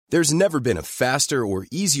There's never been a faster or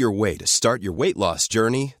easier way to start your weight loss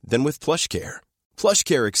journey than with PlushCare.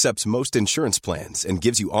 PlushCare accepts most insurance plans and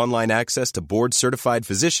gives you online access to board-certified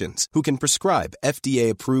physicians who can prescribe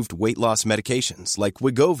FDA-approved weight loss medications like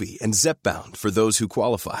Wegovy and Zepbound for those who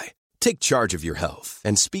qualify. Take charge of your health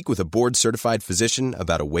and speak with a board-certified physician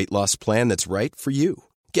about a weight loss plan that's right for you.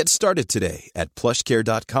 Get started today at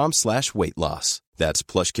plushcare.com/weight loss. That's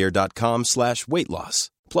plushcare.com/weight loss.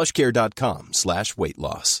 plushcare.com/weight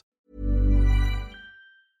loss.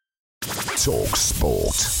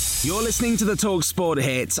 talkSPORT. You're listening to the talkSPORT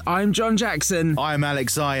hit. I'm John Jackson. I'm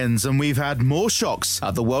Alex Irons, and we've had more shocks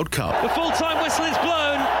at the World Cup. The full-time whistle is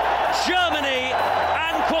blown. Germany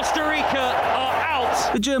and Costa Rica are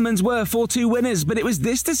out. The Germans were 4-2 winners, but it was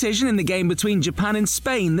this decision in the game between Japan and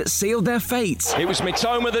Spain that sealed their fate. It was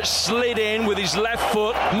Mitoma that slid in with his left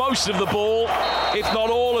foot. Most of the ball, if not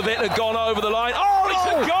all of it, had gone over the line. Oh, it's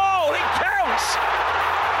a goal! It counts!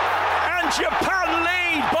 And Japan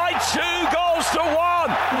lead by 2-1.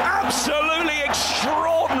 Absolutely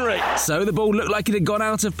extraordinary. So the ball looked like it had gone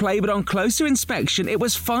out of play, but on closer inspection, it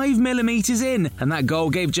was 5 millimetres in. And that goal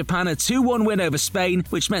gave Japan a 2-1 win over Spain,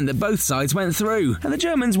 which meant that both sides went through. And the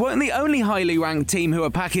Germans weren't the only highly ranked team who were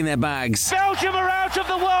packing their bags. Belgium are out of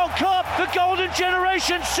the World Cup. The golden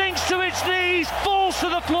generation sinks to its knees, falls to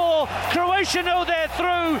the floor. Croatia know they're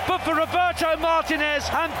through, but for Roberto Martinez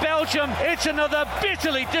and Belgium, it's another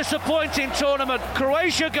bitterly disappointing tournament.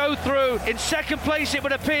 Croatia go through. In second place, it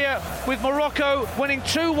would appear, with Morocco winning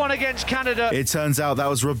 2-1 against Canada. It turns out that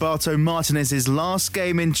was Roberto Martinez's last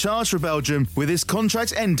game in charge for Belgium, with his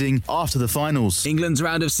contract ending after the finals. England's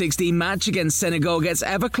round of 16 match against Senegal gets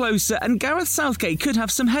ever closer, and Gareth Southgate could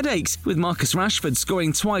have some headaches, with Marcus Rashford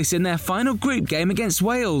scoring twice in their final group game against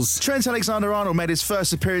Wales. Trent Alexander-Arnold made his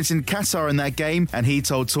first appearance in Qatar in that game, and he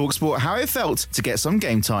told talkSPORT how it felt to get some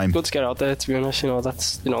game time. Good to get out there, to be honest.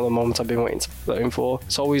 That's the moment I've been waiting for.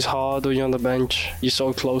 It's always hard when you're on the bench. You're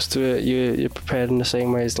so close to it. You're prepared in the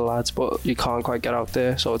same way as the lads, but you can't quite get out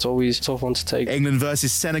there, so it's always a tough one to take. England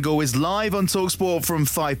versus Senegal is live on talkSPORT from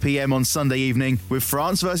 5 p.m. on Sunday evening, with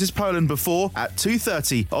France versus Poland before at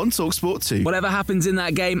 2:30 on talkSPORT 2. Whatever happens in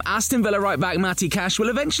that game, Aston Villa right back Matty Cash will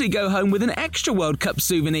eventually go home with an extra World Cup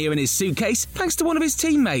souvenir in his suitcase, thanks to one of his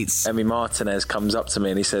teammates. Emi Martinez comes up to me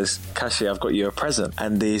and he says, "Cashy, I've got you a present."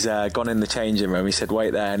 And he's gone in the changing room. He said,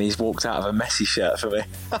 "Wait there," and he's walked out of a Messi shirt for me.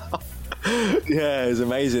 Yeah, it was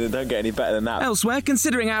amazing. It don't get any better than that. Elsewhere,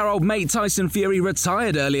 considering our old mate Tyson Fury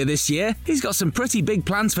retired earlier this year, he's got some pretty big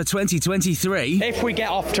plans for 2023. If we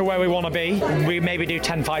get off to where we want to be, we maybe do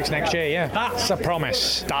 10 fights next year, yeah. That's a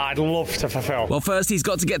promise that I'd love to fulfil. Well, first he's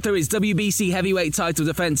got to get through his WBC heavyweight title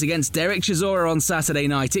defence against Derek Chisora on Saturday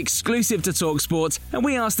night, exclusive to talkSPORT, and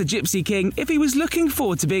we asked the Gypsy King if he was looking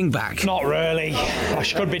forward to being back. Not really. I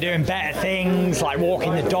could be doing better things, like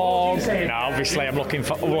walking the dog. Obviously I'm looking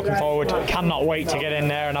forward. Cannot wait to get in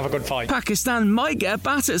there and have a good fight. Pakistan might get a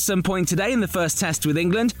bat at some point today in the first test with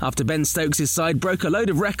England, after Ben Stokes' side broke a load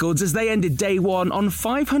of records as they ended day one on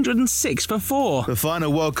 506 for 4. The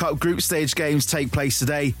final World Cup group stage games take place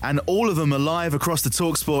today, and all of them are live across the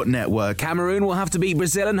talkSPORT network. Cameroon will have to beat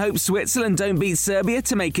Brazil and hope Switzerland don't beat Serbia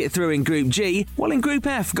to make it through in Group G, while in Group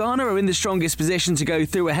F, Ghana are in the strongest position to go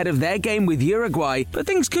through ahead of their game with Uruguay. But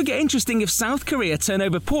things could get interesting if South Korea turn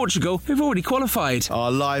over Portugal, who've already qualified.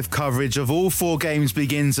 Our live coverage of all 4 games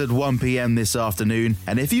begins at 1 p.m. this afternoon,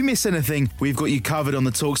 and if you miss anything, we've got you covered on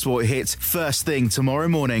the talkSPORT hit first thing tomorrow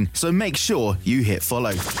morning, so make sure you hit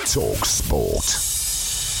follow. talkSPORT.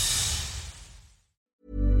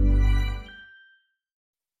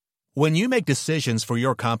 When you make decisions for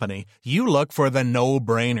your company, you look for the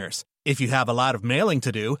no-brainers. If you have a lot of mailing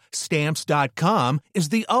to do, Stamps.com is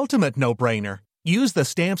the ultimate no-brainer. Use the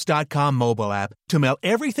Stamps.com mobile app to mail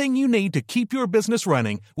everything you need to keep your business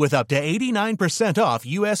running with up to 89% off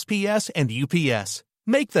USPS and UPS.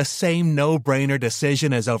 Make the same no-brainer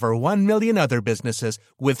decision as over 1 million other businesses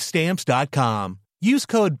with Stamps.com. Use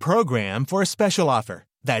code PROGRAM for a special offer.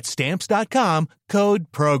 That's Stamps.com,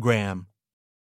 code PROGRAM.